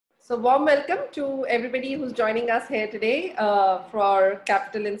So warm welcome to everybody who's joining us here today for our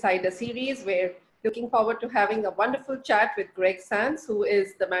Capital Insider series. We're looking forward to having a wonderful chat with Greg Sands, who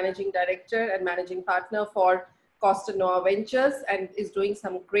is the Managing Director and Managing Partner for Costanoa Ventures and is doing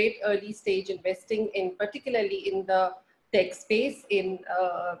some great early stage investing in particularly in the tech space, in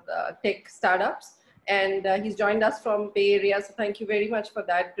tech startups. And he's joined us from Bay Area. So thank you very much for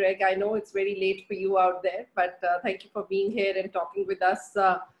that, Greg. I know it's very late for you out there, but thank you for being here and talking with us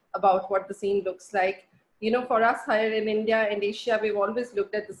about what the scene looks like. You know, for us here in India and Asia, we've always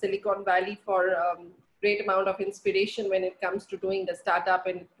looked at the Silicon Valley for great amount of inspiration when it comes to doing the startup,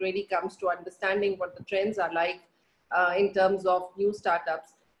 and it really comes to understanding what the trends are like in terms of new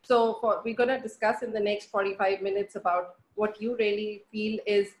startups. So we're going to discuss in the next 45 minutes about what you really feel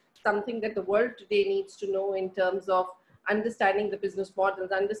is something that the world today needs to know in terms of understanding the business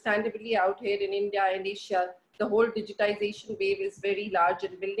models. Understandably, out here in India and Asia, the whole digitization wave is very large,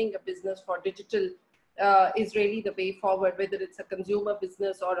 and building a business for digital is really the way forward. Whether it's a consumer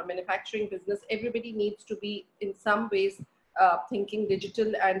business or a manufacturing business, everybody needs to be in some ways thinking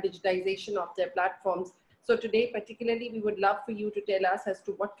digital and digitization of their platforms. So today, particularly, we would love for you to tell us as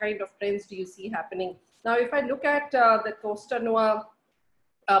to what kind of trends do you see happening. Now, if I look at the Costanoa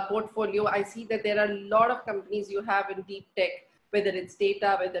portfolio, I see that there are a lot of companies you have in deep tech, whether it's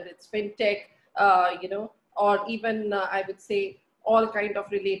data, whether it's fintech, you know, or even I would say all kind of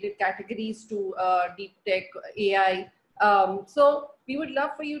related categories to deep tech, AI. So we would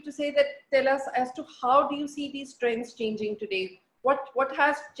love for you to tell us as to how do you see these trends changing today? What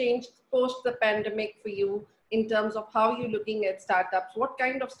has changed post the pandemic for you in terms of how you're looking at startups? What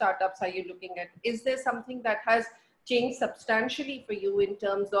kind of startups are you looking at? Is there something that has changed substantially for you in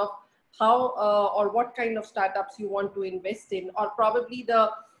terms of how or what kind of startups you want to invest in, or probably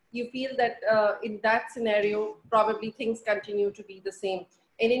you feel that in that scenario, probably things continue to be the same.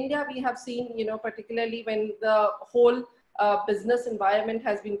 In India, we have seen, you know, particularly when the whole business environment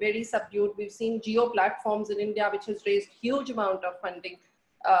has been very subdued, we've seen geo platforms in India, which has raised huge amount of funding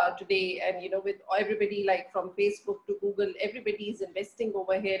today. And, you know, with everybody like from Facebook to Google, everybody is investing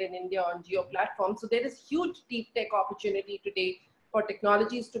over here in India on geo platforms. So there is huge deep tech opportunity today for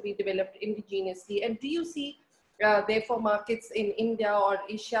technologies to be developed indigenously. And do you see therefore markets in India or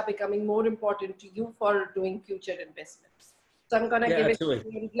Asia becoming more important to you for doing future investments? So I'm going to give absolutely. it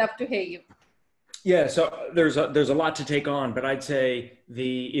to you. I'd love to hear you. Yeah, so there's a lot to take on, but I'd say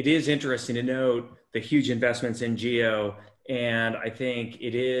it is interesting to note the huge investments in geo, and I think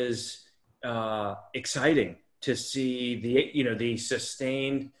it is exciting to see the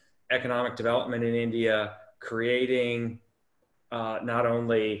sustained economic development in India, creating not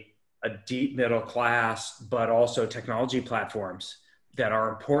only a deep middle class, but also technology platforms that are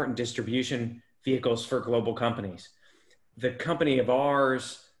important distribution vehicles for global companies. The company of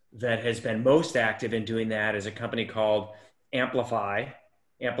ours that has been most active in doing that is a company called Amplify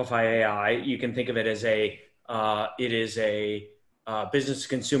AI. You can think of it as it is a business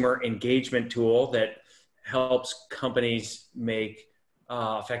consumer engagement tool that helps companies make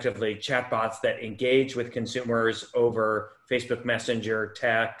effectively chatbots that engage with consumers over Facebook Messenger,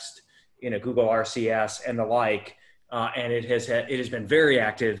 text, Google RCS and the like. And it has been very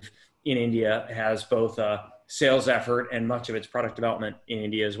active in India, has both a sales effort and much of its product development in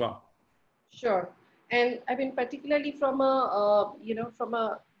India as well. Sure. And I mean, particularly from a, from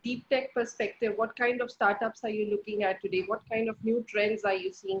a deep tech perspective, what kind of startups are you looking at today? What kind of new trends are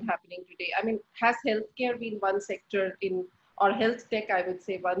you seeing happening today? I mean, has healthcare been one sector or health tech, I would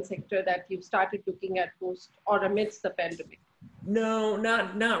say, one sector that you've started looking at post or amidst the pandemic? No,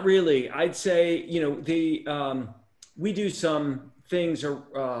 not really. I'd say, we do some things,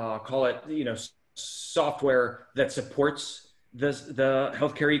 call it, software that supports the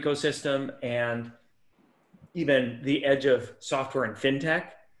healthcare ecosystem, and even the edge of software and fintech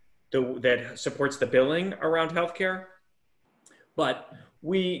that supports the billing around healthcare. But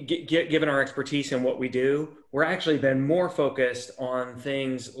given our expertise in what we do, we're actually been more focused on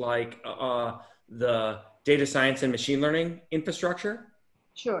things like the data science and machine learning infrastructure.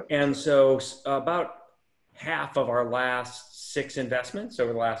 Sure. And so about half of our last 6 investments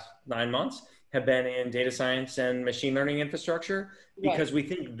over the last 9 months have been in data science and machine learning infrastructure, because we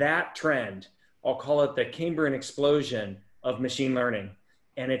think that trend, I'll call it the Cambrian explosion of machine learning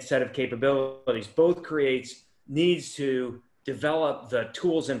and its set of capabilities, both creates needs to develop the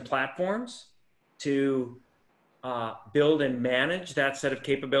tools and platforms to build and manage that set of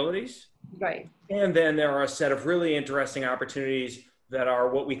capabilities. Right. And then there are a set of really interesting opportunities that are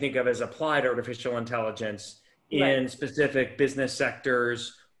what we think of as applied artificial intelligence in specific business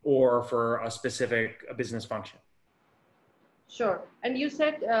sectors or for a specific business function. Sure. And you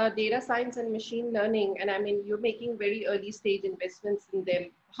said data science and machine learning, and I mean, you're making very early stage investments in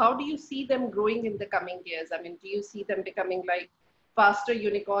them. How do you see them growing in the coming years? I mean, do you see them becoming like faster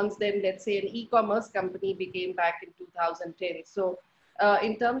unicorns than, let's say, an e-commerce company became back in 2010? So,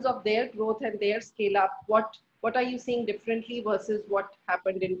 in terms of their growth and their scale up, what are you seeing differently versus what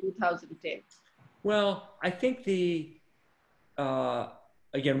happened in 2010? Well, I think uh,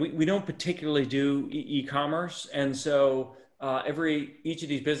 again, we don't particularly do e-commerce. And so each of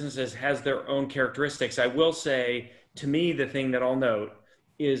these businesses has their own characteristics. I will say, to me, the thing that I'll note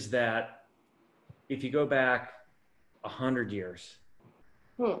is that if you go back 100 years,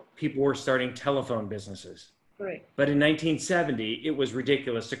 people were starting telephone businesses. Correct. But in 1970, it was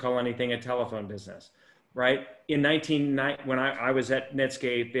ridiculous to call anything a telephone business, right? In 1990, when I was at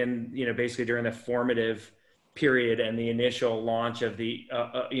Netscape, in basically during the formative period and the initial launch of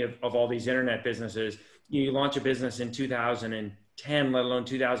of all these internet businesses, you launch a business in 2010, let alone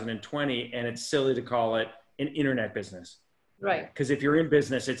 2020, and it's silly to call it an internet business. Right. Because if you're in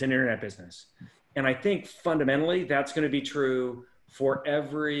business, it's an internet business. And I think fundamentally that's going to be true for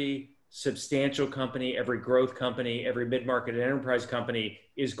every substantial company, every growth company, every mid-market and enterprise company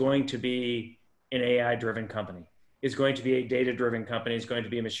is going to be an AI-driven company, is going to be a data-driven company, is going to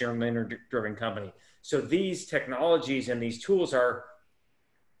be a machine learning-driven company. So these technologies and these tools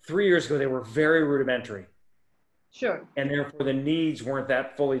 3 years ago, they were very rudimentary. Sure. And therefore the needs weren't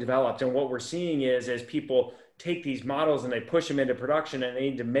that fully developed. And what we're seeing is as people take these models and they push them into production and they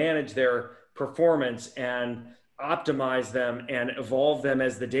need to manage their performance and optimize them and evolve them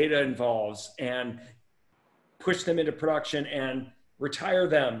as the data evolves and push them into production and retire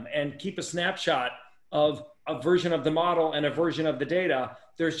them and keep a snapshot of a version of the model and a version of the data,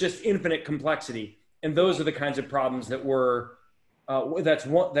 there's just infinite complexity. And those are the kinds of problems that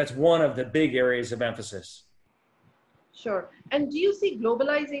that's one of the big areas of emphasis. Sure. And do you see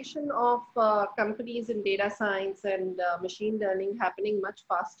globalization of companies in data science and machine learning happening much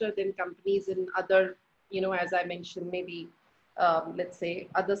faster than companies in other, as I mentioned, maybe, let's say,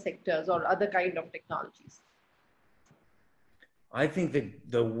 other sectors or other kind of technologies? I think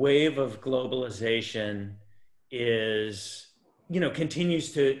that the wave of globalization continues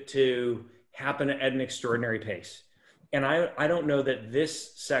to happen at an extraordinary pace. And I don't know that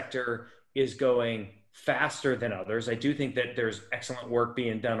this sector is going faster than others. I do think that there's excellent work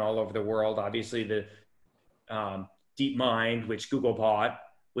being done all over the world. Obviously, the DeepMind, which Google bought,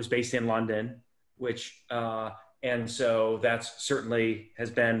 was based in London, and so that's certainly has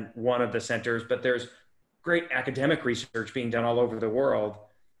been one of the centers. But there's great academic research being done all over the world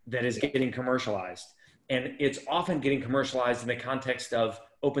that is getting commercialized. And it's often getting commercialized in the context of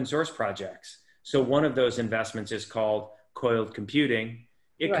open source projects. So one of those investments is called Coiled Computing.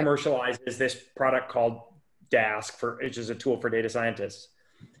 It commercializes this product called Dask, which is a tool for data scientists.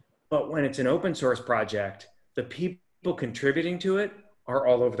 But when it's an open source project, the people contributing to it are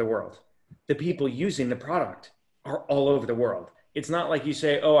all over the world. The people using the product are all over the world. It's not like you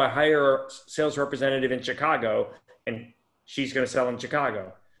say, oh, I hire a sales representative in Chicago and she's going to sell in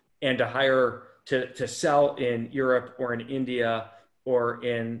Chicago. And to hire to sell in Europe or in India or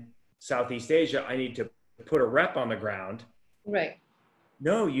in Southeast Asia, I need to put a rep on the ground. Right.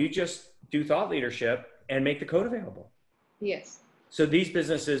 No, you just do thought leadership and make the code available. Yes. So these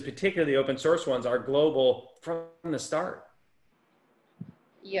businesses, particularly open source ones, are global from the start.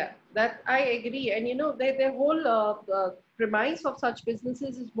 Yeah, that I agree. And their whole premise of such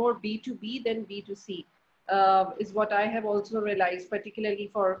businesses is more B2B than B2C, is what I have also realized,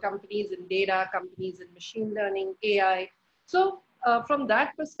 particularly for companies in data, companies in machine learning, AI. So from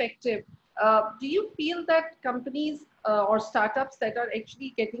that perspective, do you feel that companies or startups that are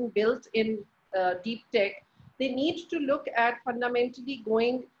actually getting built in deep tech, they need to look at fundamentally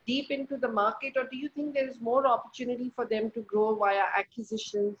going deep into the market, or do you think there is more opportunity for them to grow via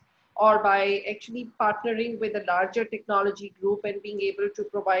acquisitions or by actually partnering with a larger technology group and being able to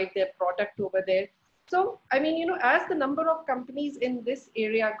provide their product over there? So, I mean, as the number of companies in this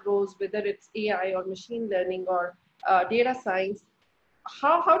area grows, whether it's AI or machine learning or data science,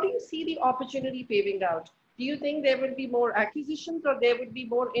 how do you see the opportunity paving out? Do you think there will be more acquisitions or there will be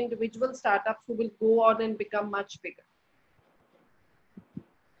more individual startups who will go on and become much bigger?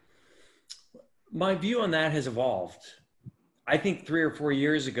 My view on that has evolved. I think 3 or 4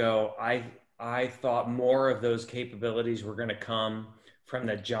 years ago, I thought more of those capabilities were going to come from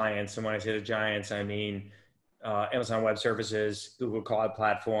the giants. And when I say the giants, I mean Amazon Web Services, Google Cloud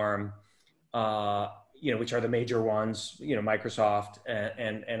Platform, which are the major ones, Microsoft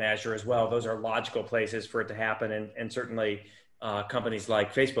and Azure as well. Those are logical places for it to happen. And certainly companies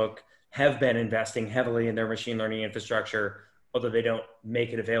like Facebook have been investing heavily in their machine learning infrastructure although they don't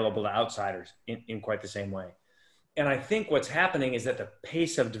make it available to outsiders in quite the same way. And I think what's happening is that the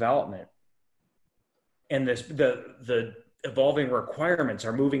pace of development and the evolving requirements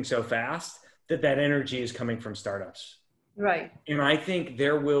are moving so fast that energy is coming from startups. Right. And I think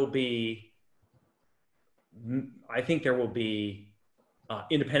there will be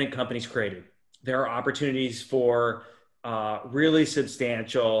independent companies created. There are opportunities for really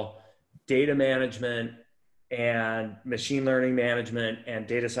substantial data management and machine learning management and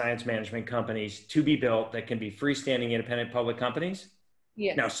data science management companies to be built that can be freestanding independent public companies.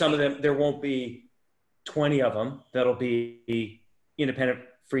 Yes. Now, some of them, there won't be 20 of them that'll be independent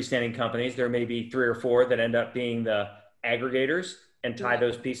freestanding companies. There may be 3 or 4 that end up being the aggregators and tie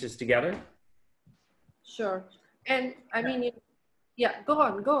those pieces together. Sure. And I mean, yeah, go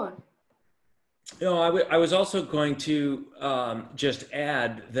on. No, I was also going to just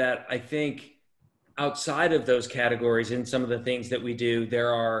add that I think outside of those categories, in some of the things that we do,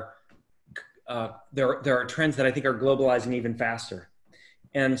 there are trends that I think are globalizing even faster.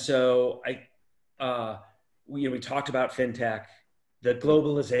 And so we talked about fintech. The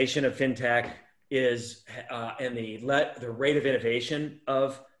globalization of fintech is and the rate of innovation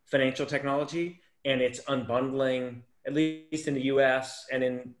of financial technology, and it's unbundling, at least in the US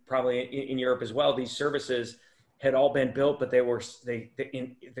and probably in Europe as well. These services had all been built, but they're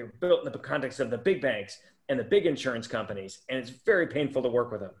built in the context of the big banks and the big insurance companies, and it's very painful to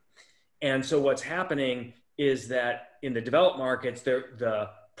work with them. And so what's happening is that in the developed markets, the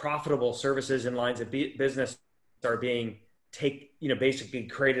profitable services and lines of business are being basically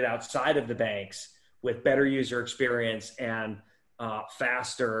created outside of the banks with better user experience and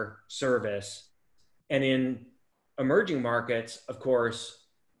faster service. And in emerging markets, of course,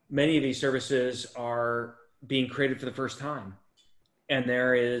 many of these services are being created for the first time. And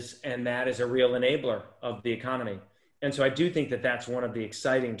that is a real enabler of the economy. And so I do think that that's one of the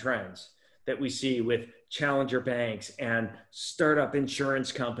exciting trends that we see with challenger banks and startup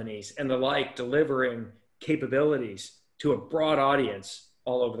insurance companies and the like, delivering capabilities to a broad audience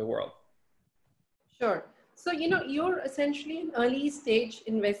all over the world. Sure. So, you're essentially an early stage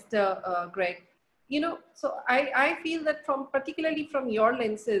investor, Greg. So I feel that particularly from your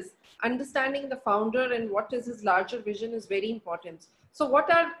lenses, understanding the founder and what is his larger vision is very important. So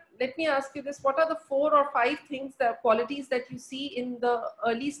let me ask you this, what are the 4 or 5 things, the qualities that you see in the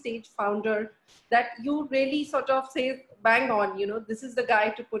early stage founder that you really sort of say, bang on, this is the guy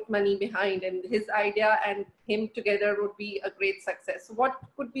to put money behind, and his idea and him together would be a great success? What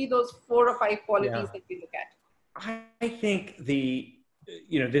could be those 4 or 5 qualities that you look at? I think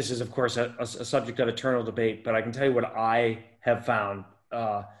this is, of course, a subject of eternal debate, but I can tell you what I have found,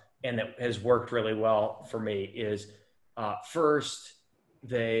 and that has worked really well for me is, first,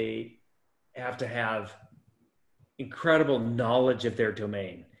 they have to have incredible knowledge of their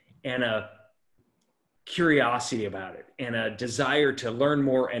domain and a curiosity about it and a desire to learn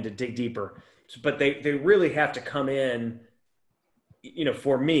more and to dig deeper. But they really have to come in,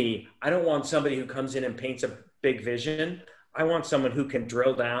 for me, I don't want somebody who comes in and paints a big vision. I want someone who can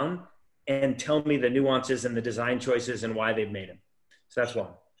drill down and tell me the nuances and the design choices and why they've made them. So that's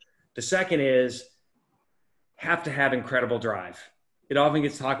one. The second is have to have incredible drive. It often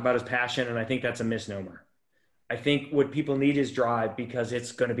gets talked about as passion, and I think that's a misnomer. I think what people need is drive, because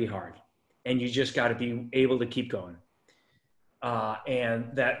it's going to be hard, and you just got to be able to keep going.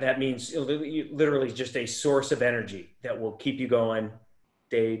 And that means literally just a source of energy that will keep you going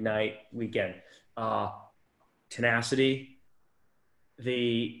day, night, weekend. Tenacity.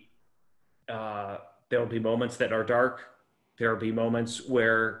 There'll be moments that are dark. There'll be moments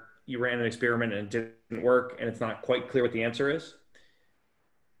where you ran an experiment and it didn't work and it's not quite clear what the answer is.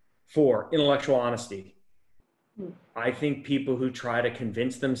 4, intellectual honesty. I think people who try to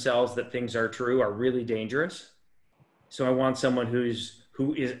convince themselves that things are true are really dangerous. So I want someone who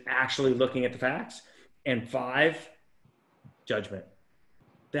is actually looking at the facts. And 5, judgment.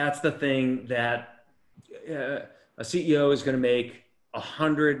 That's the thing that a CEO is going to make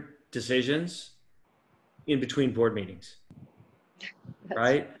 100 decisions in between board meetings,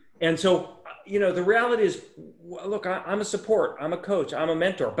 right? And so, the reality is, look, I'm a support, I'm a coach, I'm a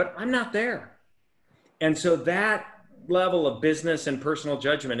mentor, but I'm not there. And so that level of business and personal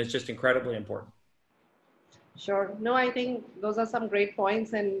judgment is just incredibly important. Sure. No, I think those are some great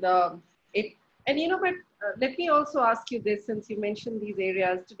points. And but let me also ask you this, since you mentioned these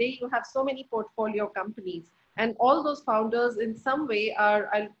areas. Today, you have so many portfolio companies, and all those founders in some way are,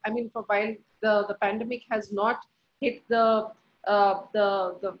 for while the pandemic has not hit the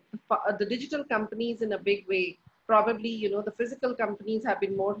digital companies in a big way, probably, the physical companies have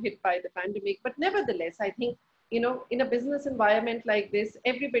been more hit by the pandemic. But nevertheless, I think in a business environment like this,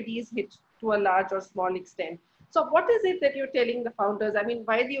 everybody is hit to a large or small extent. So what is it that you're telling the founders? I mean,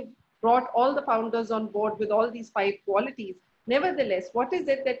 while you brought all the founders on board with all these 5 qualities, nevertheless, what is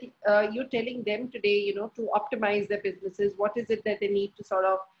it that you're telling them today, to optimize their businesses? What is it that they need to sort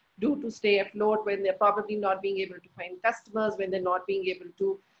of do to stay afloat when they're probably not being able to find customers, when they're not being able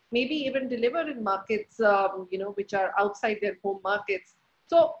to maybe even deliver in markets, which are outside their home markets?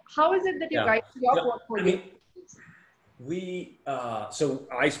 So how is it that you Yeah. guide your No, I portfolio? mean, so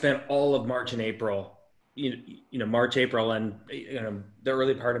I spent all of March and April, March, April, and the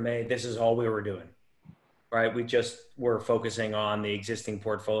early part of May. This is all we were doing, right? We just were focusing on the existing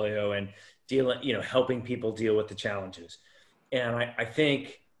portfolio and helping people deal with the challenges. And I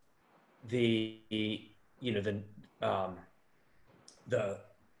think the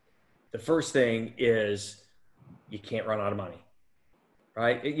first thing is you can't run out of money,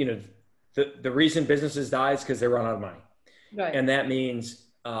 right? The reason businesses die is because they run out of money. Right. And that means,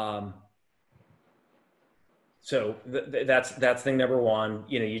 so that's thing number one.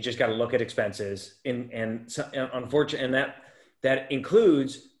 You just got to look at expenses, and unfortunately, and that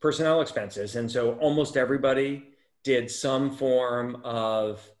includes personnel expenses. And so almost everybody did some form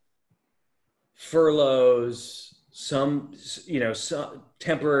of furloughs, some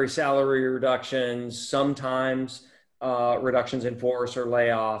temporary salary reductions, sometimes reductions in force or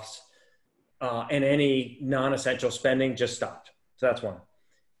layoffs. And any non-essential spending just stopped. So that's one.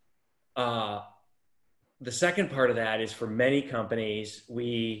 The second part of that is for many companies,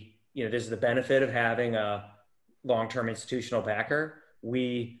 this is the benefit of having a long-term institutional backer.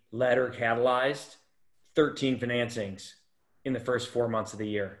 We led or catalyzed 13 financings in the first 4 months of the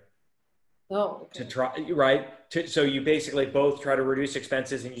year. Oh, okay. To try, right? So you basically both try to reduce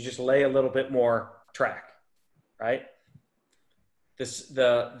expenses and you just lay a little bit more track, right?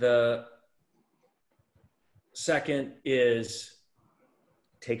 The second is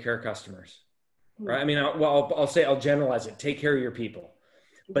take care of customers, right? I mean, I'll generalize it. Take care of your people,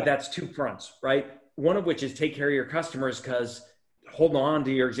 but that's two fronts, right? One of which is take care of your customers, because holding on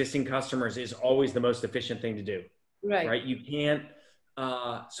to your existing customers is always the most efficient thing to do, right? You can't,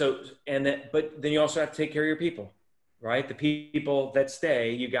 but then you also have to take care of your people, right? The people that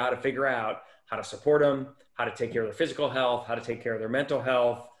stay, you got to figure out how to support them, how to take care of their physical health, how to take care of their mental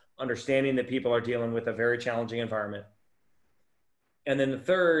health, understanding that people are dealing with a very challenging environment. And then the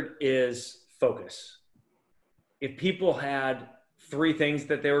third is focus. If people had 3 things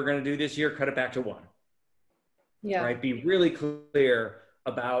that they were going to do this year, cut it back to 1. Yeah. Right? Be really clear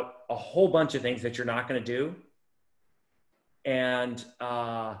about a whole bunch of things that you're not going to do. And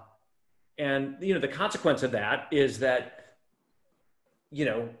the consequence of that is that,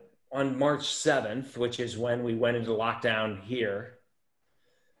 on March 7th, which is when we went into lockdown here,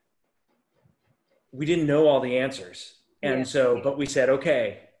 we didn't know all the answers. And but we said,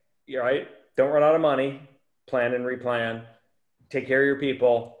 okay, you're right. Don't run out of money, plan and replan, take care of your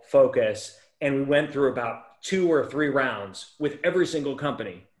people, focus. And we went through about 2 or 3 rounds with every single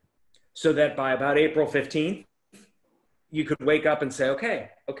company, so that by about April 15th, you could wake up and say,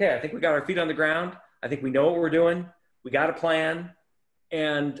 okay, I think we got our feet on the ground. I think we know what we're doing. We got a plan.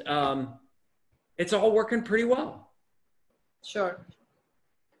 And it's all working pretty well. Sure.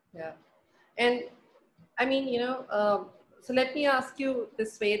 Yeah. And I mean, so let me ask you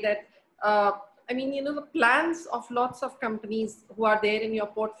this way that, the plans of lots of companies who are there in your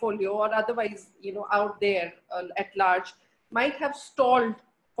portfolio or otherwise, out there at large might have stalled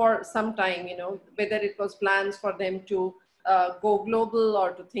for some time, whether it was plans for them to go global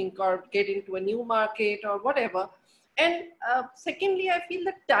or to think or get into a new market or whatever. And secondly, I feel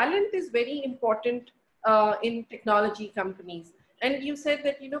that talent is very important in technology companies. And you said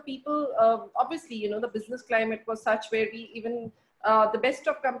that, people, obviously, the business climate was such where we even, the best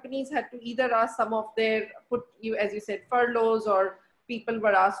of companies had to either ask some of their, as you said, furloughs, or people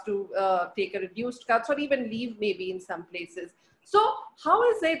were asked to take a reduced cuts or even leave maybe in some places. So how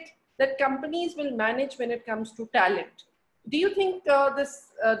is it that companies will manage when it comes to talent? Do you think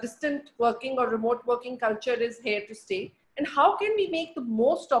this distant working or remote working culture is here to stay? And how can we make the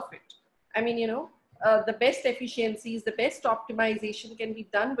most of it? I mean, the best efficiencies, the best optimization can be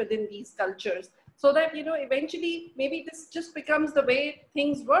done within these cultures, so that, eventually maybe this just becomes the way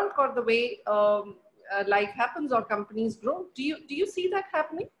things work, or the way life happens, or companies grow. Do you see that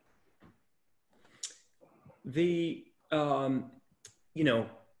happening?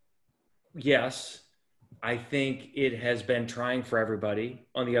 Yes, I think it has been trying for everybody.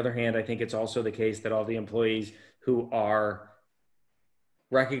 On the other hand, I think it's also the case that all the employees who are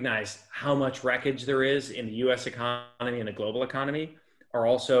recognize how much wreckage there is in the US economy and the global economy are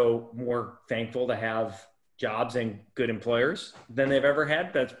also more thankful to have jobs and good employers than they've ever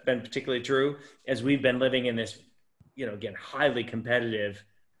had. That's been particularly true as we've been living in this, again, highly competitive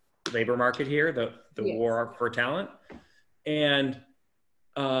labor market here, the Yes. war for talent. And,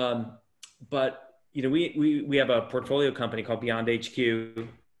 but, we have a portfolio company called Beyond HQ,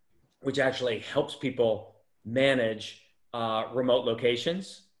 which actually helps people manage remote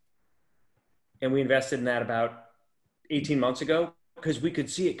locations. And we invested in that about 18 months ago because we could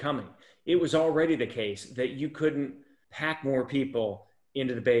see it coming. It was already the case that you couldn't pack more people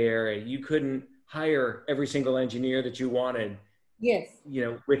into the Bay Area. You couldn't hire every single engineer that you wanted. Yes.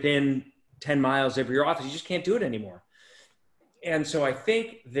 Within 10 miles of your office. You just can't do it anymore. And so I do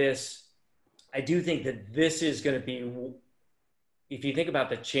think that this is going to be, if you think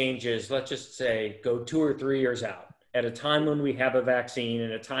about the changes, let's just say go 2 or 3 years out, at a time when we have a vaccine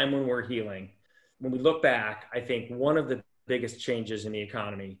and a time when we're healing. When we look back, I think one of the biggest changes in the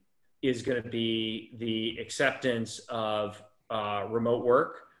economy is going to be the acceptance of remote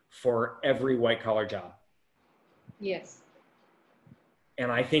work for every white collar job. Yes.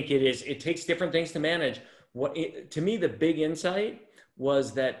 And I think it takes different things to manage. To me, the big insight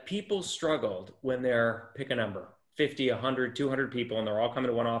was that people struggled when they're, pick a number, 50, 100, 200 people, and they're all coming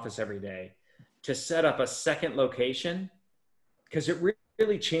to one office every day, to set up a second location, because it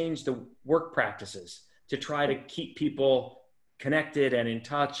really changed the work practices to try to keep people connected and in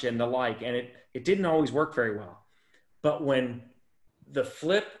touch and the like. And it didn't always work very well. But when the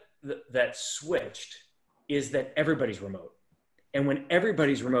flip that switched is that everybody's remote. And when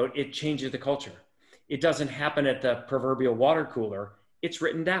everybody's remote, it changes the culture. It doesn't happen at the proverbial water cooler. It's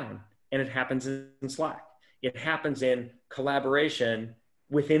written down, and it happens in Slack. It happens in collaboration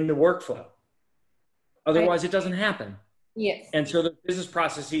within the workflow. Otherwise, it doesn't happen. Yes. And so the business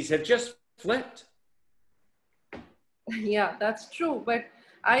processes have just flipped. Yeah, that's true. But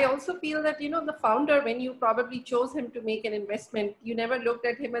I also feel that, the founder, when you probably chose him to make an investment, you never looked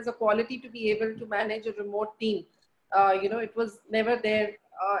at him as a quality to be able to manage a remote team. It was never there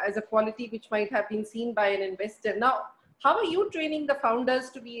as a quality which might have been seen by an investor. Now, how are you training the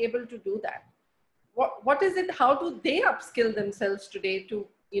founders to be able to do that? What is it? How do they upskill themselves today to,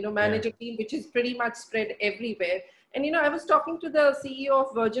 manage a team which is pretty much spread everywhere? And, I was talking to the CEO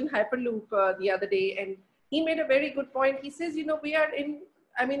of Virgin Hyperloop the other day, and he made a very good point. He says, we are in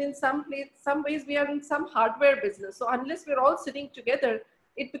some ways we are in some hardware business. So unless we're all sitting together,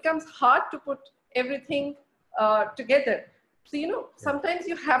 it becomes hard to put everything together. So, sometimes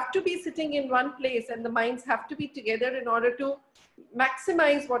you have to be sitting in one place and the minds have to be together in order to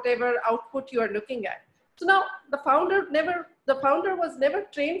maximize whatever output you are looking at. So now the founder was never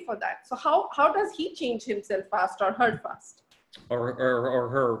trained for that. So how does he change himself fast or her fast? Or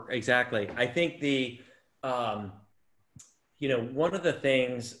her, exactly. I think one of the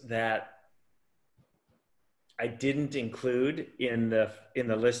things that I didn't include in the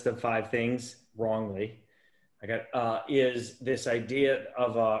list of 5 things wrongly, is this idea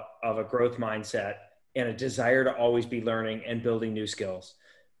of a growth mindset and a desire to always be learning and building new skills.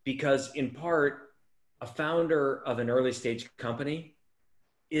 Because in part, a founder of an early stage company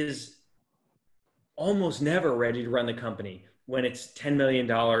is almost never ready to run the company when it's $10 million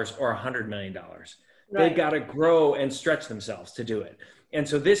or $100 million. Right. They've got to grow and stretch themselves to do it. And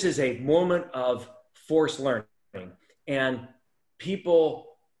so this is a moment of forced learning. And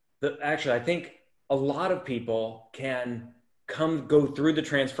I think a lot of people can go through the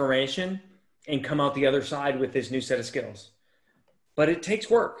transformation and come out the other side with this new set of skills. But it takes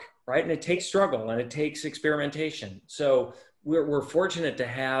work, right? And it takes struggle and it takes experimentation. So we're fortunate to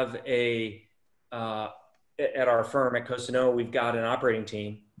have at our firm at Costanoa, we've got an operating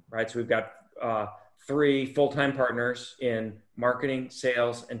team, right? So we've got 3 full-time partners in marketing,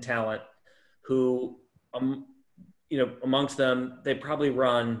 sales, and talent who, amongst them, they probably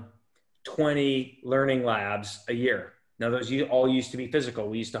run 20 learning labs a year. Now, those all used to be physical.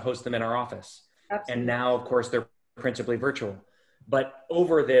 We used to host them in our office. Absolutely. And now, of course, they're principally virtual. But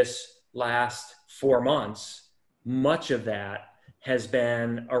over this last 4 months, much of that has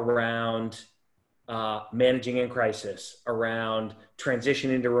been around managing in crisis, around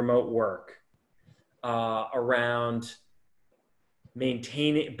transitioning to remote work, around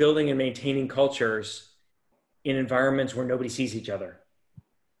building and maintaining cultures in environments where nobody sees each other.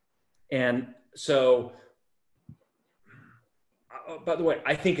 And so, by the way,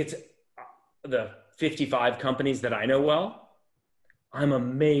 I think it's the 55 companies that I know well, I'm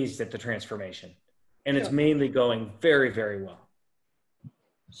amazed at the transformation. And It's mainly going very, very well.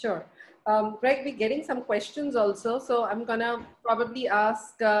 Sure. Greg, we're getting some questions also. So I'm going to probably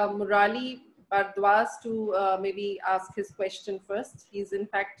ask Murali Bardwaz to maybe ask his question first. He's in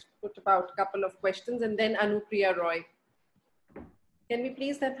fact put about a couple of questions, and then Anupriya Roy. Can we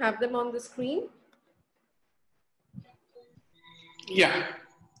please then have them on the screen? Yeah.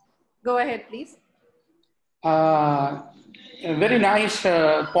 Go ahead, please. Very nice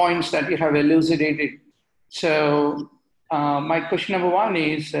points that you have elucidated. So my question number one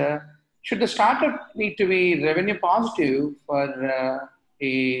is, should the startup need to be revenue positive for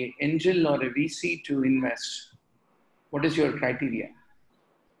a angel or a VC to invest? What is your criteria?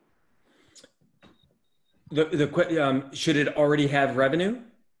 Should it already have revenue?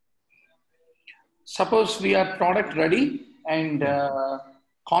 Suppose we are product ready and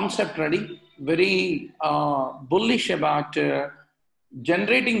concept ready, very bullish about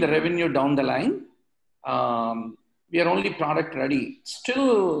generating the revenue down the line. We are only product ready.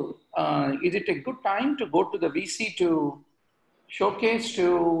 Still, is it a good time to go to the VC to showcase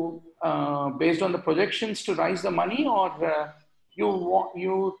to, based on the projections to raise the money, or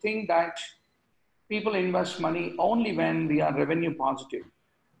you think that people invest money only when we are revenue positive?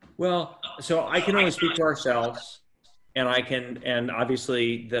 Well, so I can only speak for ourselves, and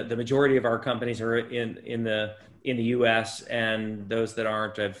obviously the majority of our companies are in the U.S., and those that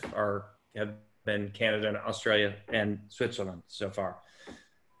aren't have been Canada and Australia and Switzerland so far.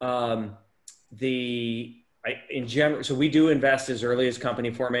 In general, so we do invest as early as company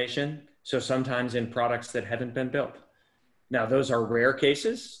formation. So sometimes in products that haven't been built. Now, those are rare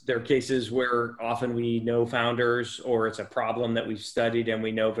cases. They're cases where often we know founders, or it's a problem that we've studied and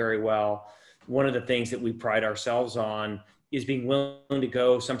we know very well. One of the things that we pride ourselves on is being willing to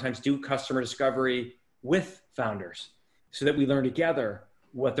go sometimes do customer discovery with founders so that we learn together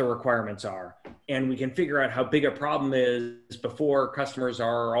what the requirements are. And we can figure out how big a problem is before customers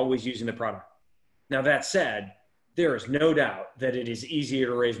are always using the product. Now, that said, there is no doubt that it is easier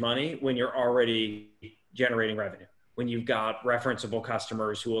to raise money when you're already generating revenue. When you've got referenceable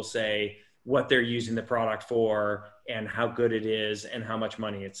customers who will say what they're using the product for and how good it is and how much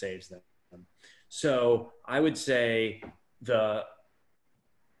money it saves them. So I would say the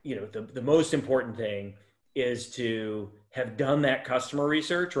most important thing is to have done that customer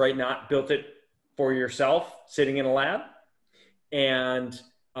research, right? Not built it for yourself sitting in a lab. And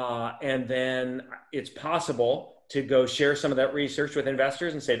then it's possible to go share some of that research with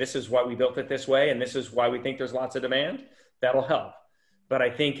investors and say, this is why we built it this way, and this is why we think there's lots of demand. That'll help. But I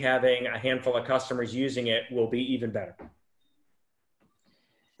think having a handful of customers using it will be even better.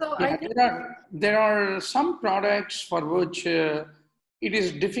 So yeah, I think there are some products for which it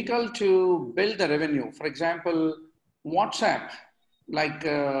is difficult to build the revenue. For example, WhatsApp, like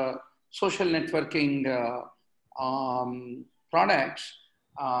social networking products,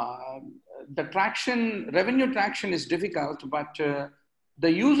 the revenue traction is difficult, but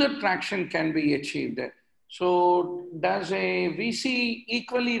the user traction can be achieved. So does a VC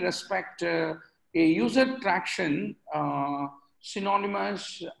equally respect a user traction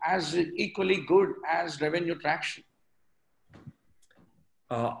synonymous as equally good as revenue traction?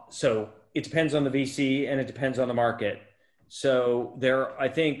 So it depends on the VC and it depends on the market. So I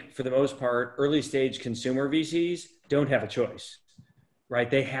think for the most part, early stage consumer VCs don't have a choice, right?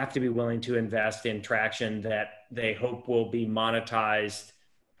 They have to be willing to invest in traction that they hope will be monetized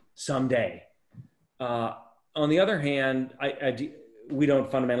someday. On the other hand, we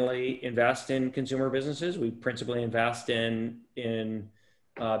don't fundamentally invest in consumer businesses. We principally invest in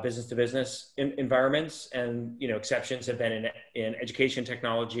business to business environments, and exceptions have been in education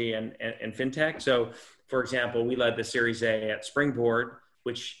technology and fintech. So, for example, we led the Series A at Springboard,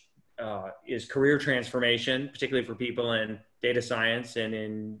 which is career transformation, particularly for people in data science and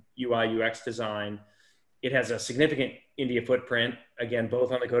in UI UX design. It has a significant India footprint, again,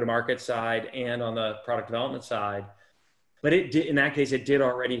 both on the go-to-market side and on the product development side. But in that case, it did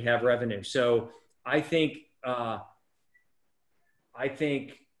already have revenue. So I think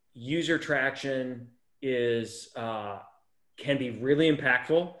user traction can be really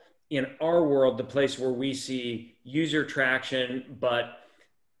impactful. In our world, the place where we see user traction, but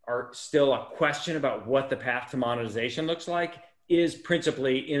are still a question about what the path to monetization looks like, is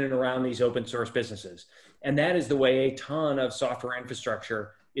principally in and around these open source businesses. And that is the way a ton of software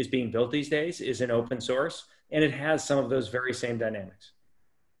infrastructure is being built these days, is in open source. And it has some of those very same dynamics.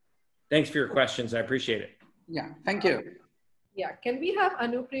 Thanks for your questions. I appreciate it. Yeah, thank you. Yeah, can we have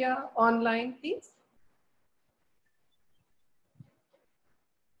Anupriya online, please?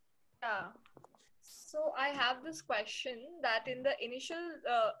 Yeah. So I have this question that in the initial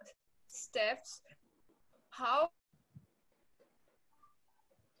steps, how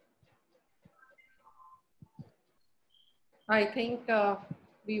I think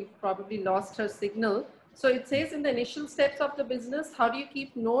we've probably lost her signal. So it says in the initial steps of the business, how do you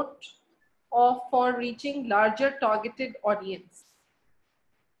keep note of for reaching larger targeted audience?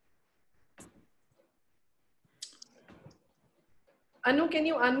 Anu, can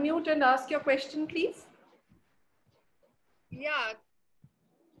you unmute and ask your question, please? Yeah.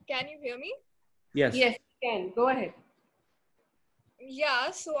 Can you hear me? Yes. Yes, you can. Go ahead. Yeah,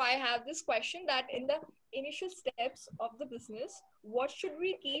 so I have this question that in the initial steps of the business, what should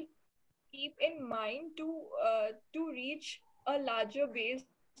we keep in mind to reach a larger based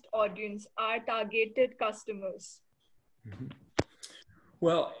audience, our targeted customers?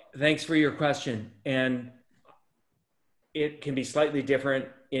 Well, thanks for your question. And it can be slightly different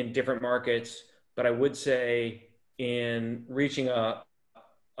in different markets, but I would say in reaching a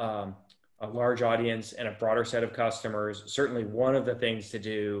large audience and a broader set of customers, certainly one of the things to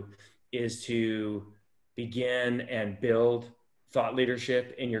do is to begin and build thought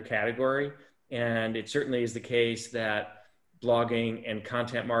leadership in your category. And it certainly is the case that blogging and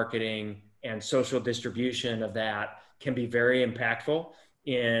content marketing and social distribution of that can be very impactful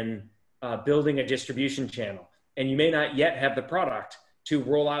in building a distribution channel. And you may not yet have the product to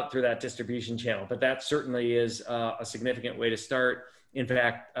roll out through that distribution channel, but that certainly is a significant way to start. In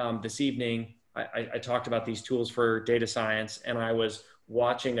fact, this evening, I talked about these tools for data science, and I was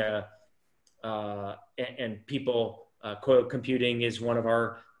watching Coil Computing is one of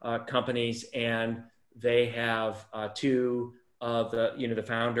our companies, and they have two of the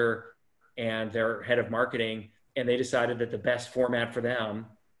founder and their head of marketing, and they decided that the best format for them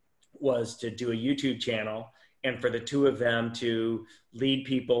was to do a YouTube channel and for the two of them to lead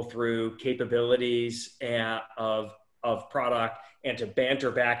people through capabilities of product and to banter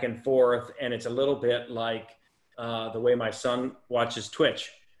back and forth. And it's a little bit like the way my son watches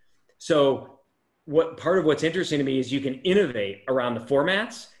Twitch. So part of what's interesting to me is you can innovate around the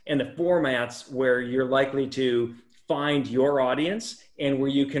formats, and the formats where you're likely to find your audience and where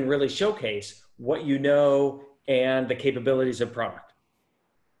you can really showcase what you know and the capabilities of product.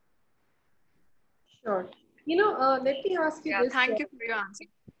 Sure. Let me ask you this. Thank you for your answer.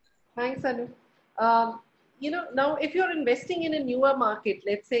 Thanks, Anu. Now if you're investing in a newer market,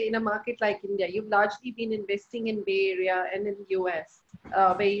 let's say in a market like India, you've largely been investing in Bay Area and in the US,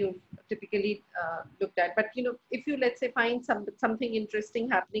 where you've typically looked at. But, if you, let's say, find something interesting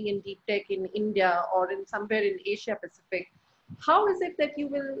happening in deep tech in India or in somewhere in Asia Pacific, how is it that you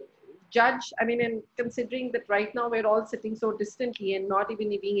will judge? I mean, and considering that right now we're all sitting so distantly and not even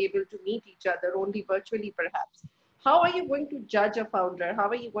being able to meet each other, only virtually perhaps. How are you going to judge a founder? How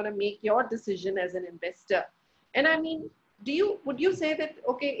are you going to make your decision as an investor? And I mean, would you say that,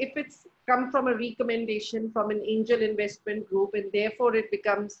 okay, if it's come from a recommendation from an angel investment group and therefore it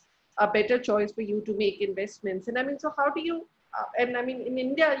becomes a better choice for you to make investments? And I mean, so how do you, and I mean, in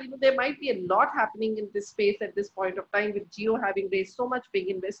India, there might be a lot happening in this space at this point of time with Jio having raised so much big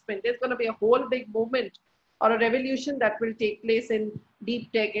investment. There's going to be a whole big movement or a revolution that will take place in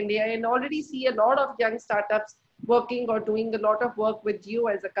deep tech India, and already see a lot of young startups working or doing a lot of work with you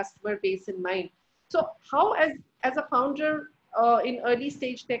as a customer base in mind. So how, as a founder in early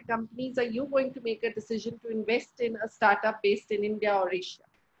stage tech companies, are you going to make a decision to invest in a startup based in India or Asia?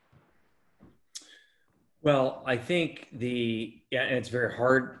 Well, I think and it's very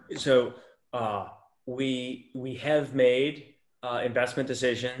hard. So we have made investment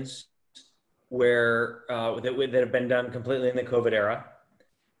decisions that have been done completely in the COVID era.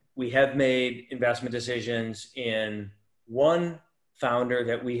 We have made investment decisions in one founder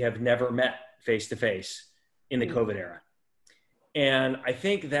that we have never met face to face in the COVID era. And I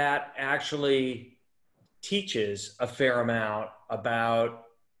think that actually teaches a fair amount about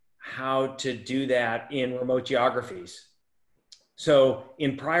how to do that in remote geographies. So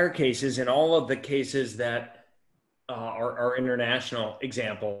in prior cases, in all of the cases that are international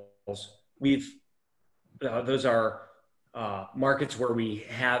examples, those are markets where we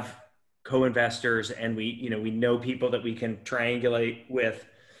have co-investors and we know people that we can triangulate with,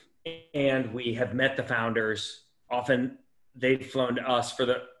 and we have met the founders. Often they've flown to us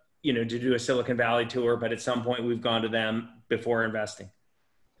to do a Silicon Valley tour, but at some point we've gone to them before investing.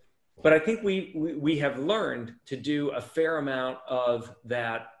 But I think we have learned to do a fair amount of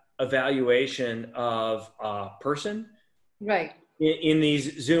that evaluation of a person, right, in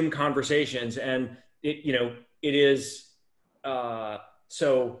these Zoom conversations. And it is,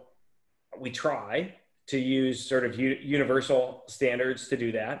 so we try to use sort of universal standards to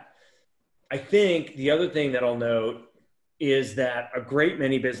do that. I think the other thing that I'll note is that a great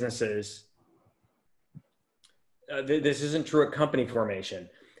many businesses, this isn't true at company formation,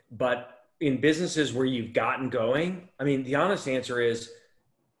 but in businesses where you've gotten going, I mean, the honest answer is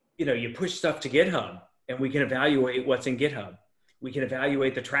you push stuff to GitHub and we can evaluate what's in GitHub. We can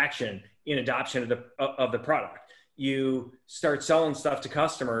evaluate the traction in adoption of the product. You start selling stuff to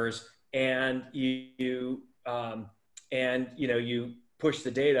customers and you push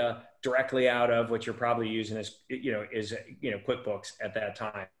the data directly out of what you're probably using as, QuickBooks at that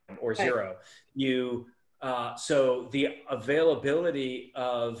time or Xero. So the availability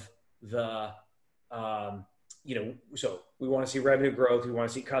of the, so we want to see revenue growth. We want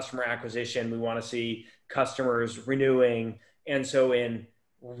to see customer acquisition. We want to see customers renewing. And so in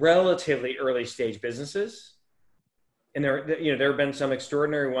relatively early stage businesses, and there have been some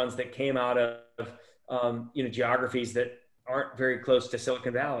extraordinary ones that came out of, geographies that aren't very close to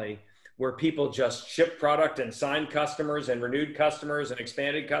Silicon Valley, where people just ship product and signed customers and renewed customers and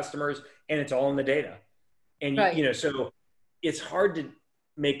expanded customers, and it's all in the data. And, so it's hard to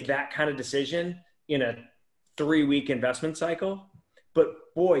make that kind of decision in a 3-week investment cycle.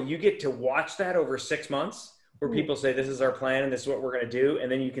 But boy, you get to watch that over 6 months where people say, this is our plan and this is what we're going to do. And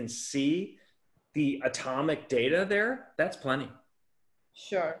then you can see the atomic data there. That's plenty.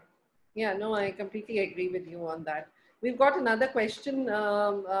 Sure. Yeah, no, I completely agree with you on that. We've got another question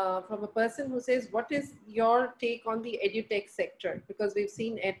from a person who says, what is your take on the edutech sector? Because we've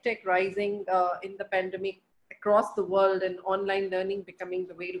seen edtech rising in the pandemic across the world and online learning becoming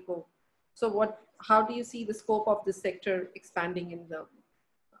the way to go. So how do you see the scope of this sector expanding in the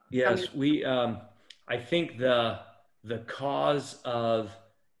Yes, I think the cause of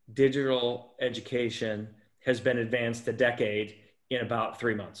digital education has been advanced a decade in about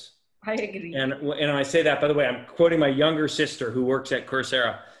 3 months. I agree. And I say that, by the way, I'm quoting my younger sister who works at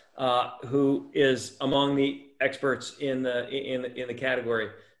Coursera, who is among the experts in the category.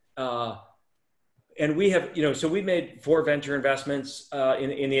 And we have, so we made 4 venture investments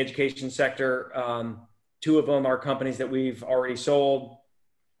in the education sector. 2 of them are companies that we've already sold.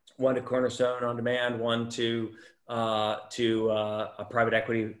 One to Cornerstone On Demand, one to a private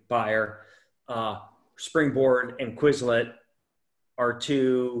equity buyer. Springboard and Quizlet are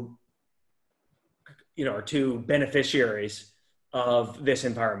two beneficiaries of this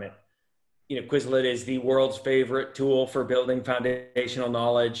environment. Quizlet is the world's favorite tool for building foundational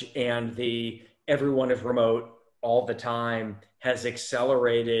knowledge, and everyone is remote all the time has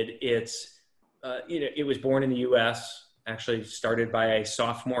accelerated its, it was born in the US, actually started by a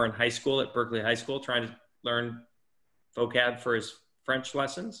sophomore in high school at Berkeley High School trying to learn vocab for his French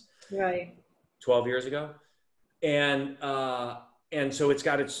lessons. Right. 12 years ago. And so it's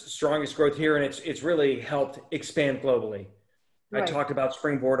got its strongest growth here, and it's really helped expand globally. Right. I talked about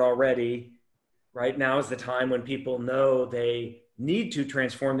Springboard already. Right now is the time when people know they need to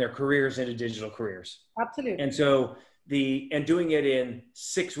transform their careers into digital careers. Absolutely. And so doing it in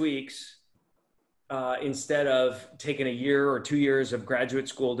 6 weeks, instead of taking a year or 2 years of graduate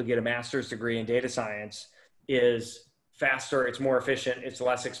school to get a master's degree in data science, is faster, it's more efficient, it's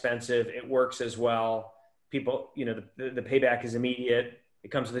less expensive, it works as well. People, the payback is immediate.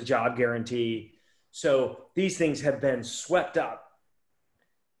 It comes with a job guarantee. So these things have been swept up.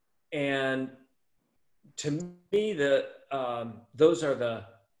 And to me, those are the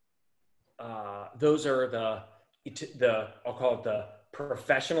I'll call it the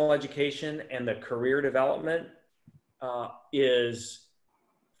professional education and the career development is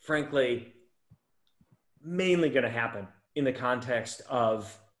frankly mainly going to happen in the context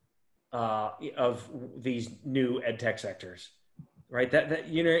of these new ed tech sectors, right? That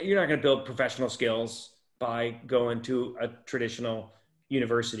you're not going to build professional skills by going to a traditional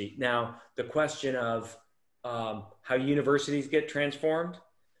university. Now, the question of how universities get transformed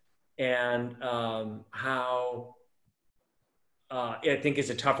and how I think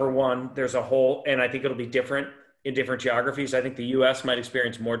is a tougher one. There's a whole, and I think it'll be different in different geographies. I think the US might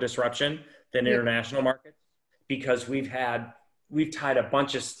experience more disruption than international markets because we've tied a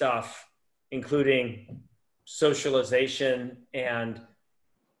bunch of stuff, including socialization and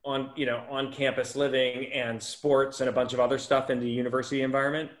on-campus living and sports and a bunch of other stuff in the university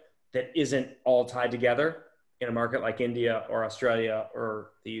environment that isn't all tied together in a market like India or Australia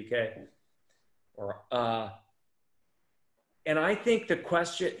or the UK. And I think the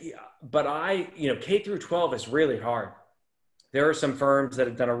question, but K through 12 is really hard. There are some firms that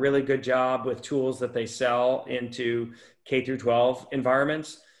have done a really good job with tools that they sell into K through 12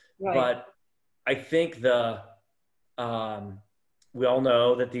 environments. Right. But I think we all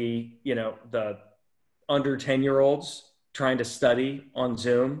know that the under 10-year-olds trying to study on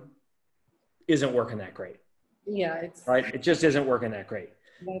Zoom isn't working that great. Yeah. Right. It just isn't working that great.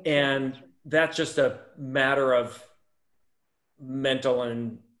 And that's just a matter of mental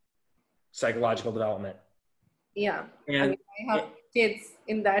and psychological development. Yeah. And kids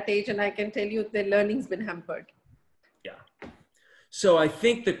in that age, and I can tell you their learning's been hampered. Yeah. So I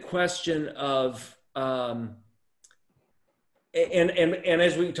think the question of, and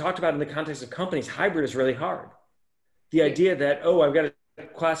as we talked about in the context of companies, hybrid is really hard. The idea that, oh, I've got a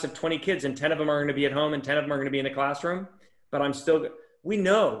class of 20 kids and 10 of them are going to be at home and 10 of them are going to be in a classroom, but I'm still, we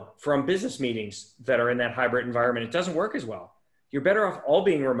know from business meetings that are in that hybrid environment, it doesn't work as well. You're better off all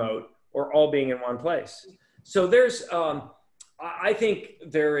being remote or all being in one place. So there's, I think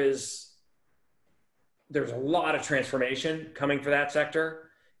there's a lot of transformation coming for that sector.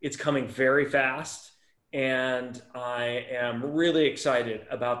 It's coming very fast. And I am really excited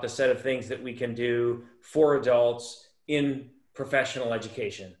about the set of things that we can do for adults in professional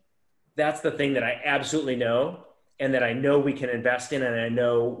education. That's the thing that I absolutely know, and that I know we can invest in, and I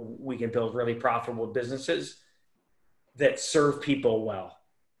know we can build really profitable businesses that serve people well,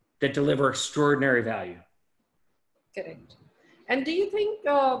 that deliver extraordinary value. Correct. And do you think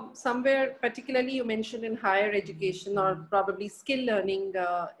somewhere, particularly you mentioned in higher education or probably skill learning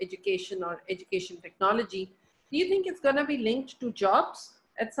education or education technology, do you think it's going to be linked to jobs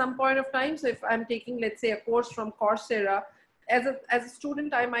at some point of time? So if I'm taking, let's say, a course from Coursera, as a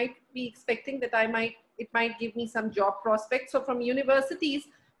student, I might be expecting that it might give me some job prospects. So from universities,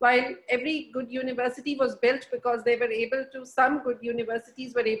 while every good university was built because they were able to, some good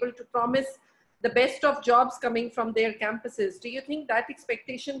universities were able to promise the best of jobs coming from their campuses. Do you think that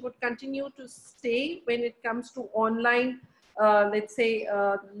expectation would continue to stay when it comes to online, let's say,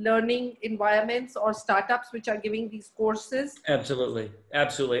 learning environments or startups which are giving these courses? Absolutely.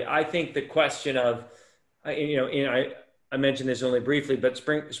 Absolutely. I think the question of, I mentioned this only briefly, but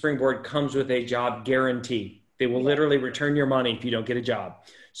Springboard comes with a job guarantee. They will literally return your money if you don't get a job.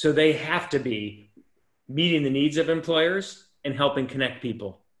 So they have to be meeting the needs of employers and helping connect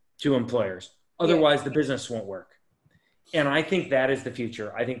people to employers. Otherwise, the business won't work. And I think that is the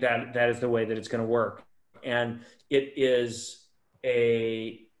future. I think that is the way that it's going to work. And it is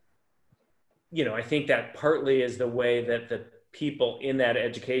I think that partly is the way that the people in that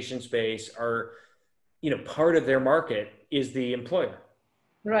education space are, part of their market is the employer.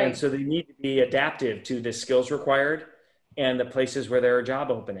 Right. And so they need to be adaptive to the skills required and the places where there are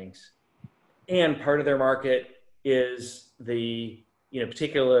job openings. And part of their market is the,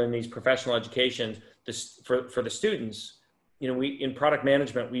 particularly in these professional educations, for the students, in product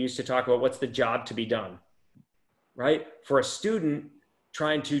management, we used to talk about what's the job to be done, right? For a student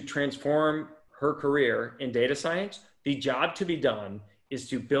trying to transform her career in data science, the job to be done is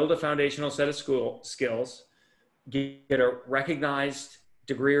to build a foundational set of skills, get a recognized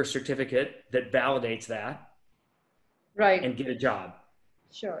degree or certificate that validates that, right, and get a job.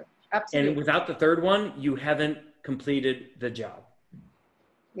 Sure, absolutely. And without the third one, you haven't completed the job.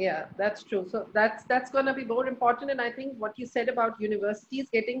 Yeah, that's true. So that's going to be more important. And I think what you said about universities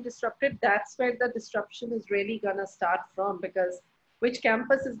getting disrupted, that's where the disruption is really going to start from, because which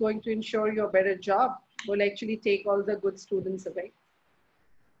campus is going to ensure your better job will actually take all the good students away.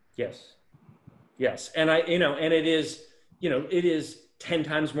 Yes. Yes. And it is 10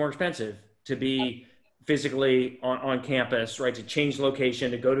 times more expensive to be physically on campus, right? To change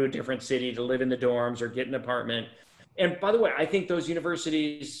location, to go to a different city, to live in the dorms or get an apartment. And by the way, I think those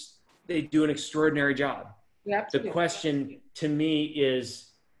universities, they do an extraordinary job. Yeah, the question to me is,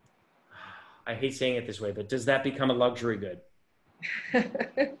 I hate saying it this way, but does that become a luxury good?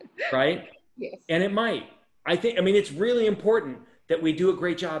 Right? Yes. And it might. It's really important that we do a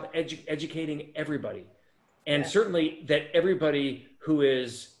great job educating everybody. And certainly that everybody who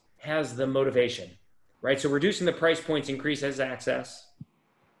has the motivation, right? So reducing the price points increases access,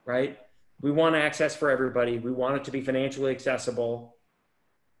 right? We want access for everybody. We want it to be financially accessible.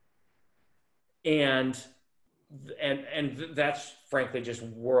 And that's frankly just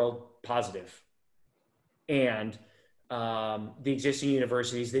world positive. And the existing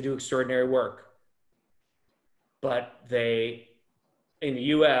universities, they do extraordinary work. But in the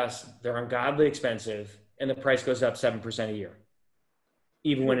US, they're ungodly expensive, and the price goes up 7% a year,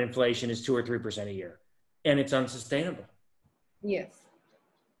 even when inflation is 2 or 3% a year. And it's unsustainable. Yes.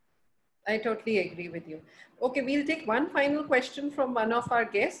 I totally agree with you. Okay, we'll take one final question from one of our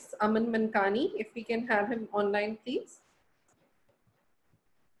guests, Aman Mankani. If we can have him online, please.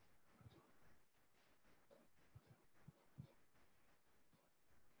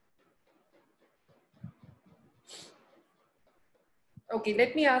 Okay,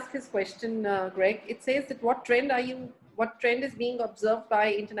 let me ask his question, Greg. It says that what trend is being observed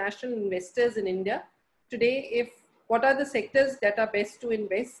by international investors in India today? What are the sectors that are best to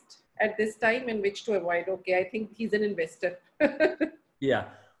invest at this time and which to avoid? Okay, I think he's an investor. Yeah.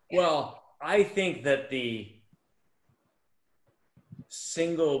 Well, I think that the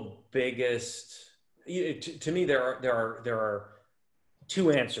single biggest, to me, there are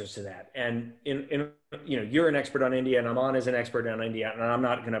two answers to that. And you're an expert on India, and Aman is an expert on India, and I'm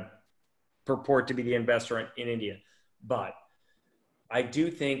not going to purport to be the investor in India, but I do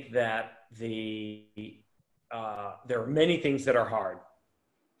think that there are many things that are hard.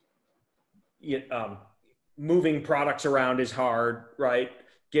 Moving products around is hard, right?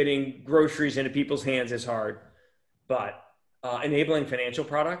 Getting groceries into people's hands is hard, but enabling financial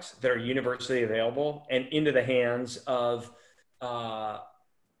products that are universally available and into the hands of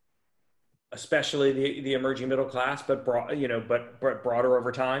especially the emerging middle class, but broader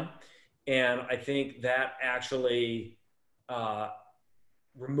over time. And I think that actually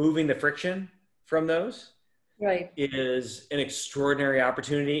removing the friction from those is an extraordinary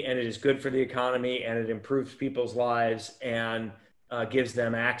opportunity, and it is good for the economy, and it improves people's lives and gives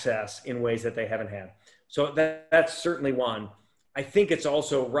them access in ways that they haven't had. So that's certainly one. I think it's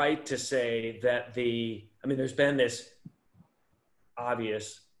also right to say that there's been this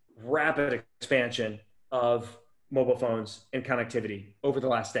obvious rapid expansion of mobile phones and connectivity over the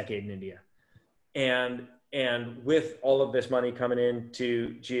last decade in India. And with all of this money coming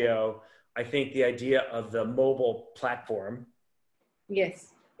into Geo, I think the idea of the mobile platform, yes,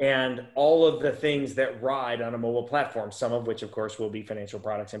 and all of the things that ride on a mobile platform, some of which, of course, will be financial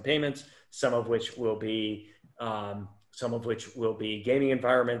products and payments, some of which will be gaming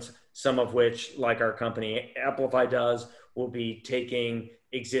environments, some of which, like our company Amplify does, will be taking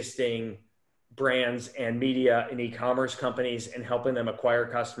existing brands and media and e-commerce companies and helping them acquire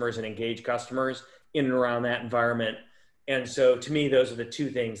customers and engage customers in and around that environment. And so to me, those are the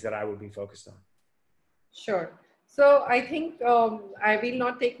two things that I would be focused on. Sure. So I think I will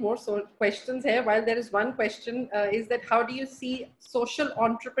not take more questions here. While there is one question, is that how do you see social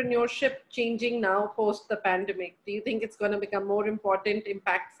entrepreneurship changing now post the pandemic? Do you think it's going to become more important,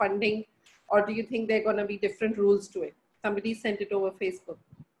 impact funding, or do you think there are going to be different rules to it? Somebody sent it over Facebook.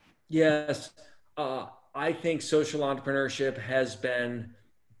 Yes. I think social entrepreneurship has been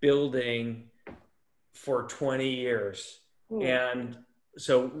building for 20 years. And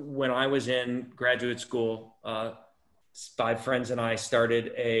so when I was in graduate school, 5 friends and I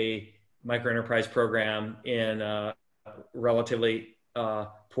started a microenterprise program in a relatively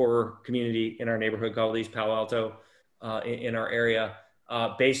poor community in our neighborhood called East Palo Alto in our area,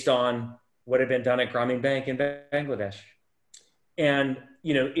 based on what had been done at Grameen Bank in Bangladesh. And,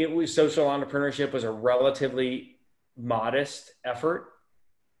 social entrepreneurship was a relatively modest effort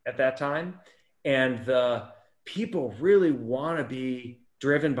at that time. And the people really want to be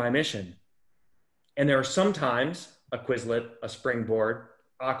driven by mission. And there are sometimes a Quizlet, a Springboard,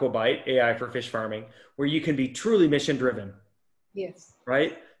 Aquabite, AI for fish farming, where you can be truly mission driven. Yes.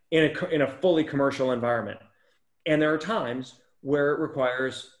 Right? In a fully commercial environment. And there are times where it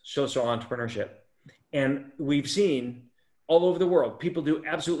requires social entrepreneurship. And we've seen all over the world, people do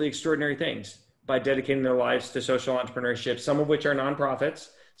absolutely extraordinary things by dedicating their lives to social entrepreneurship, some of which are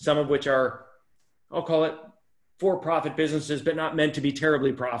nonprofits, some of which are, I'll call it for-profit businesses, but not meant to be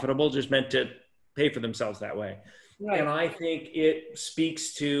terribly profitable, just meant to pay for themselves that way. Right. And I think it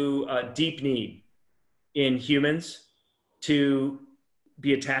speaks to a deep need in humans to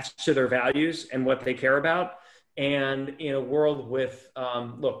be attached to their values and what they care about. And in a world with,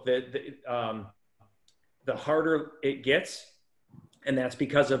 the harder it gets, and that's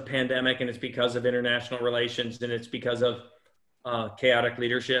because of pandemic, and it's because of international relations, and it's because of chaotic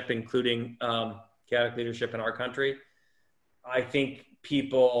leadership, including chaotic leadership in our country. I think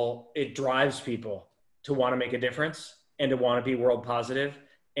it drives people to want to make a difference and to want to be world positive.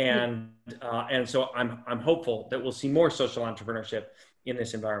 And so I'm hopeful that we'll see more social entrepreneurship in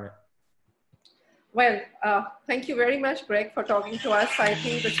this environment. Well, thank you very much, Greg, for talking to us. I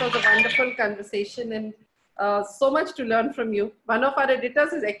think this was a wonderful conversation, and so much to learn from you. One of our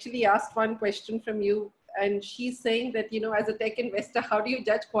editors has actually asked one question from you, and she's saying that, as a tech investor, how do you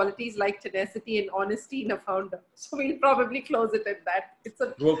judge qualities like tenacity and honesty in a founder? So we'll probably close it at that.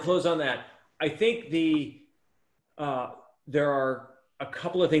 We'll close on that. I think there are a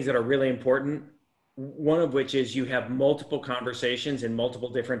couple of things that are really important. One of which is you have multiple conversations in multiple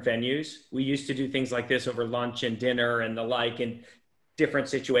different venues. We used to do things like this over lunch and dinner and the like in different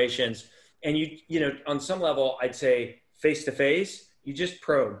situations. And on some level, I'd say face to face, you just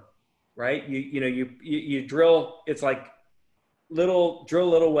probe, right? You drill. It's like drill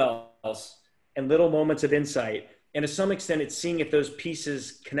little wells and little moments of insight. And to some extent, it's seeing if those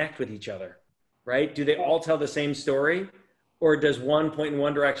pieces connect with each other, right? Do they all tell the same story? Or does one point in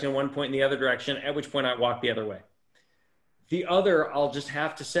one direction and one point in the other direction, at which point I walk the other way? The other, I'll just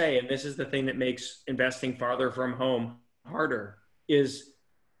have to say, and this is the thing that makes investing farther from home harder, is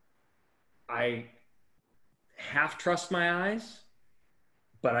I half trust my eyes,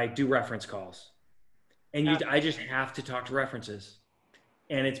 but I do reference calls. And I just have to talk to references.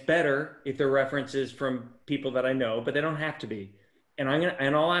 And it's better if they're references from people that I know, but they don't have to be. And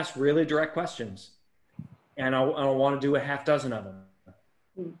I'll ask really direct questions. And I'll want to do a half dozen of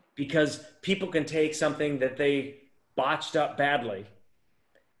them. Because people can take something that they botched up badly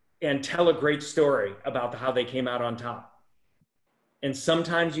and tell a great story about how they came out on top. And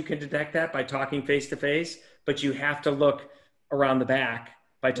sometimes you can detect that by talking face to face, but you have to look around the back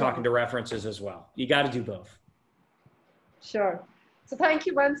by talking to references as well. You got to do both. Sure. So thank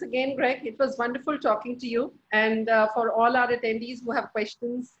you once again, Greg. It was wonderful talking to you. And for all our attendees who have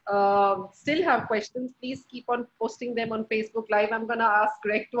questions, still have questions, please keep on posting them on Facebook Live. I'm going to ask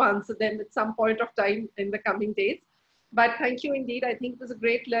Greg to answer them at some point of time in the coming days. But thank you indeed. I think it was a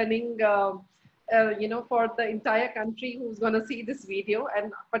great learning, for the entire country who's going to see this video,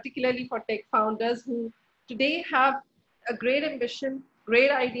 and particularly for tech founders who today have a great ambition,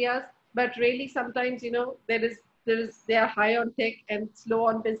 great ideas, but really sometimes, they are high on tech and slow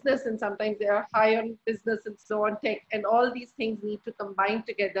on business, and sometimes they are high on business and slow on tech, and all these things need to combine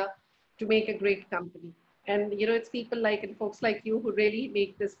together to make a great company. And it's people like and folks like you who really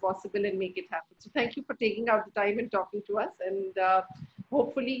make this possible and make it happen. So thank you for taking out the time and talking to us. And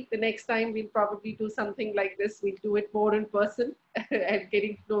hopefully the next time we'll probably do something like this. We'll do it more in person and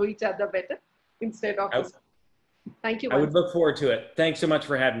getting to know each other better instead of this. Thank you. I would look forward to it. Thanks so much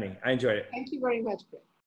for having me. I enjoyed it. Thank you very much, Greg.